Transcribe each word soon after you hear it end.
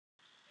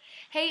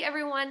Hey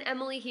everyone,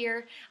 Emily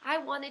here. I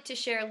wanted to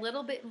share a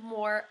little bit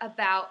more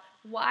about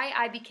why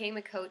I became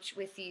a coach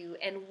with you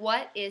and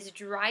what is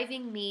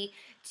driving me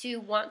to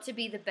want to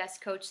be the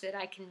best coach that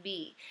I can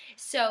be.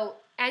 So,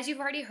 as you've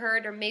already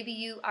heard, or maybe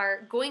you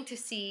are going to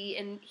see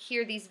and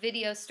hear these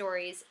video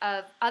stories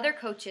of other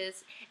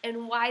coaches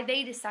and why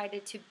they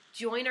decided to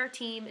join our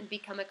team and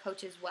become a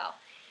coach as well.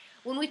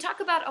 When we talk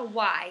about a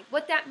why,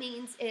 what that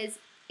means is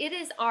it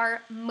is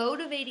our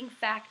motivating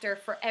factor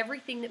for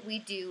everything that we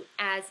do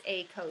as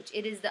a coach.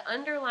 It is the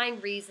underlying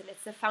reason,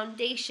 it's the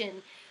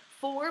foundation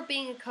for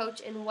being a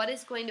coach and what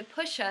is going to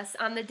push us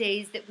on the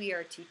days that we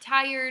are too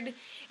tired.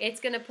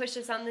 It's going to push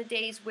us on the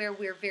days where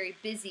we're very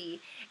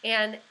busy.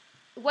 And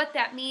what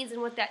that means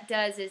and what that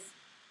does is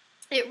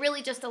it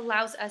really just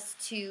allows us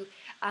to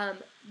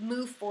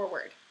move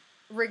forward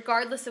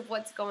regardless of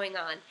what's going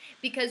on.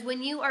 Because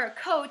when you are a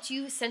coach,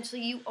 you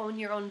own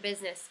your own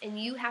business, and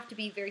you have to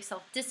be very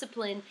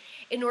self-disciplined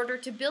in order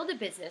to build a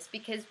business,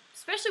 because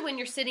especially when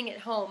you're sitting at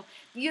home,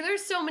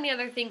 there's so many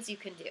other things you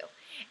can do.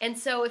 And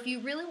so if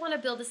you really want to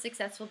build a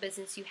successful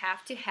business, you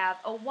have to have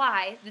a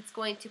why that's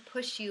going to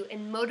push you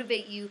and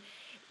motivate you,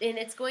 and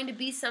it's going to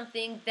be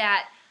something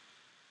that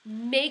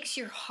makes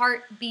your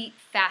heart beat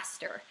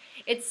faster.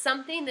 It's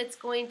something that's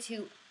going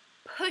to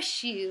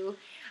push you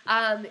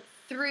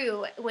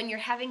through when you're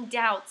having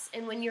doubts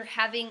and when you're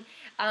having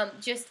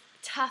just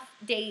tough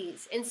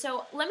days. And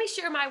so let me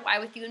share my why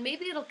with you, and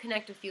maybe it'll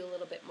connect with you a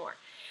little bit more.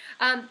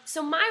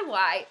 So my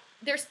why,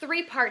 there's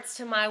three parts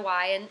to my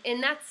why,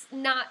 and that's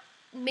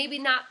maybe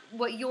not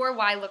what your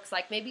why looks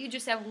like. Maybe you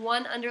just have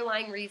one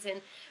underlying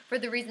reason for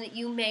the reason that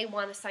you may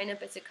want to sign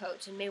up as a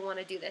coach and may want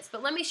to do this.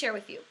 But let me share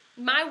with you.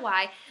 My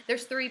why,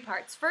 there's three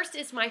parts. First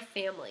is my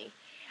family.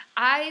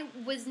 I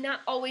was not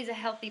always a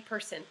healthy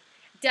person.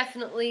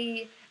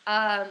 Definitely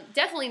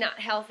not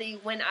healthy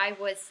when I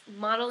was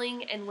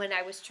modeling and when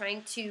I was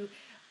trying to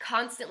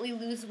constantly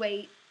lose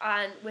weight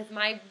with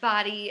my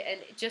body, and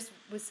it just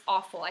was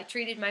awful. I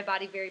treated my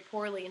body very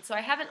poorly, and so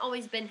I haven't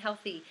always been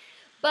healthy.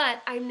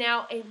 But I'm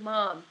now a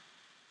mom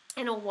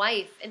and a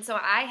wife, and so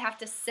I have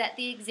to set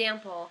the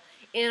example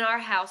in our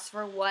house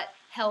for what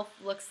health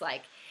looks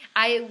like.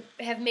 I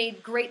have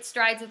made great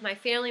strides with my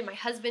family. My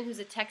husband, who's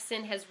a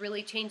Texan, has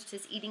really changed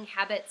his eating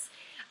habits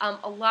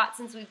a lot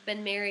since we've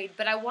been married,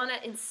 but I want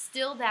to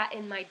instill that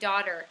in my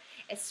daughter,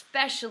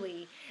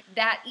 especially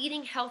that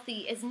eating healthy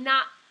is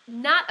not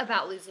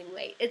about losing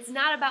weight. It's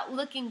not about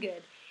looking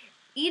good.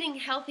 Eating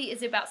healthy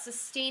is about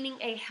sustaining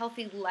a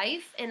healthy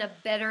life and a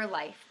better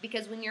life,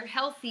 because when you're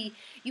healthy,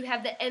 you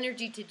have the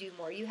energy to do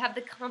more. You have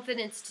the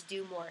confidence to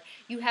do more.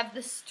 You have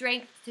the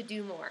strength to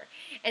do more.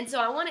 And so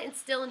I want to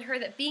instill in her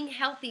that being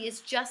healthy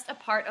is just a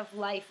part of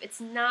life. It's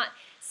not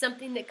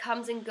something that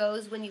comes and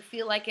goes when you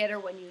feel like it or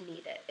when you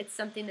need it. It's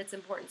something that's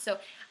important. So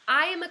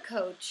I am a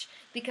coach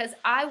because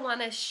I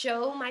want to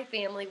show my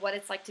family what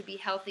it's like to be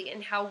healthy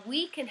and how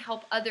we can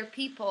help other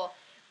people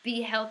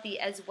be healthy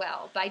as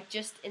well, by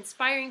just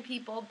inspiring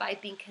people, by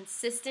being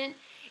consistent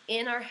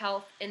in our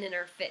health and in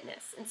our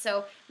fitness. And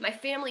so my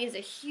family is a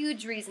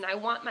huge reason. I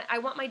want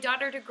my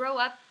daughter to grow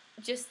up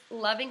just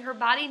loving her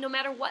body no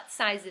matter what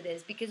size it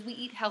is, because we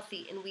eat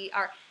healthy and we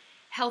are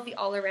healthy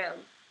all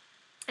around.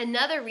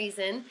 Another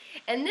reason,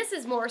 and this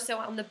is more so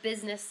on the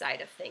business side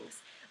of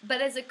things,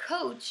 but as a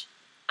coach,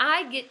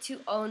 I get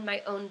to own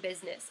my own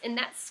business, and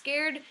that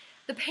scared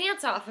the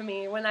pants off of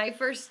me when I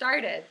first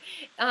started.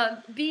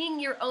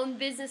 Being your own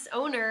business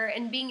owner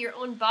and being your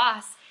own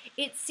boss,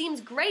 it seems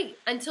great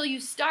until you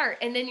start,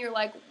 and then you're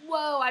like,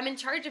 whoa, I'm in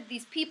charge of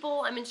these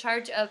people, I'm in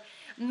charge of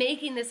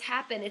making this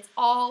happen, it's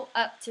all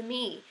up to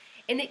me.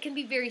 And it can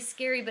be very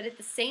scary, but at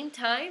the same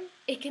time,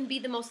 it can be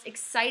the most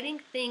exciting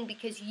thing,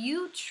 because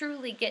you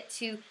truly get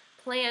to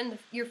plan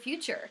your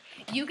future.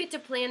 You get to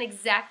plan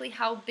exactly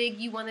how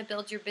big you want to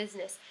build your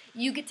business.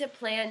 You get to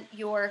plan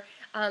your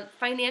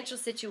financial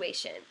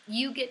situation.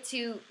 You get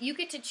to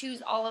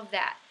choose all of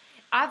that.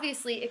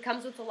 Obviously, it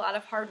comes with a lot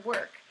of hard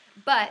work,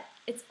 but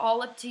it's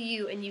all up to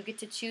you, and you get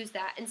to choose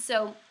that. And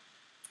so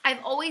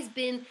I've always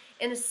been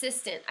an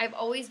assistant. I've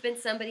always been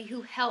somebody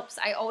who helps.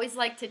 I always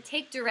like to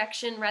take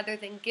direction rather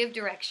than give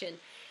direction.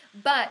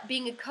 But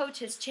being a coach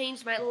has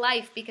changed my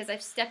life, because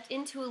I've stepped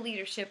into a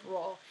leadership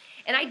role,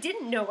 and I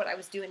didn't know what I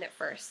was doing at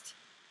first.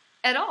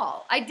 At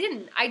all. I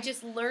didn't. I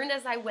just learned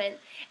as I went,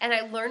 and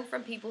I learned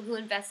from people who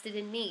invested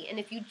in me. And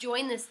if you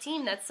join this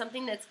team, that's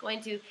something that's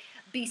going to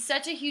be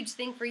such a huge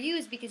thing for you,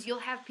 is because you'll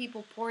have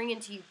people pouring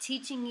into you,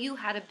 teaching you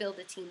how to build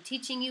a team,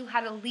 teaching you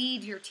how to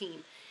lead your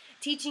team,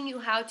 teaching you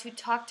how to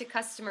talk to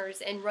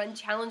customers and run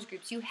challenge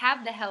groups. You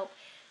have the help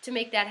to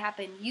make that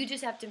happen. You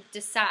just have to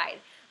decide.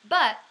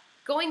 But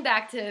going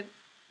back to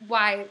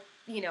why,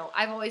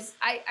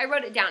 I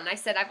wrote it down, and I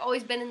said I've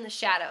always been in the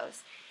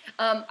shadows.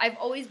 I've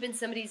always been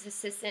somebody's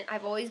assistant.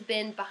 I've always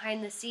been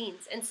behind the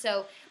scenes. And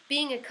so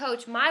being a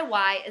coach, my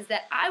why is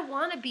that I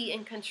want to be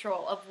in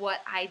control of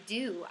what I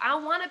do. I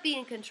want to be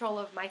in control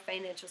of my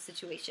financial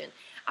situation.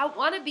 I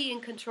want to be in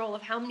control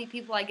of how many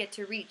people I get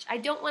to reach. I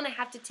don't want to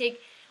have to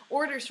take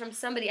orders from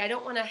somebody. I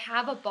don't want to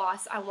have a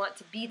boss. I want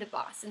to be the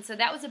boss. And so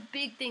that was a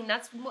big thing.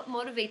 That's what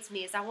motivates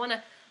me, is I want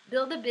to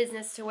build a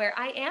business to where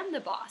I am the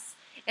boss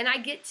and I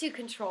get to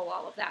control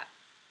all of that.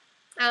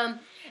 And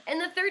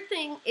the third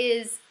thing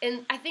is,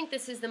 and I think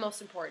this is the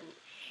most important,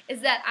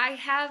 is that I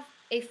have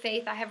a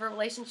faith, I have a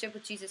relationship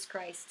with Jesus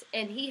Christ,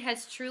 and He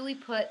has truly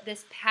put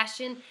this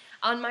passion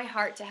on my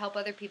heart to help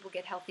other people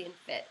get healthy and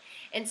fit.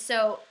 And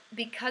so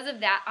because of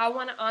that, I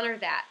want to honor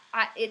that.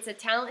 It's a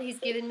talent He's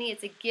given me,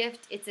 it's a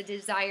gift, it's a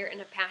desire and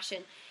a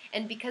passion.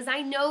 And because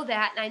I know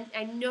that, and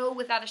I know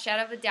without a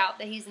shadow of a doubt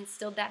that He's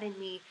instilled that in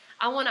me,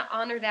 I want to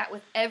honor that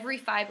with every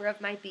fiber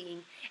of my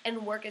being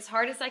and work as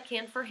hard as I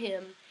can for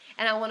Him.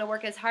 And I want to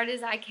work as hard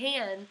as I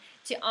can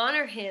to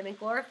honor Him and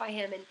glorify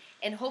Him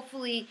and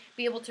hopefully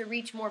be able to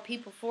reach more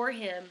people for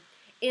Him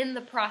in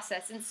the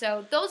process. And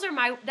so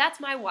that's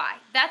my why.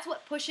 That's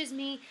what pushes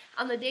me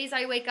on the days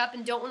I wake up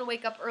and don't want to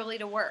wake up early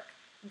to work.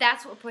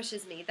 That's what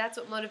pushes me. That's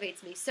what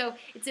motivates me. So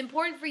it's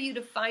important for you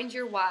to find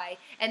your why,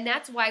 and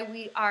that's why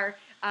we are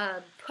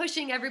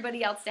pushing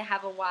everybody else to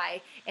have a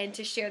why and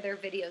to share their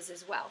videos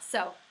as well.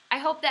 So I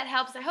hope that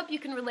helps. I hope you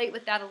can relate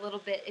with that a little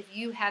bit if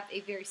you have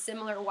a very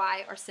similar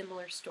why or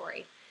similar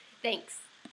story. Thanks.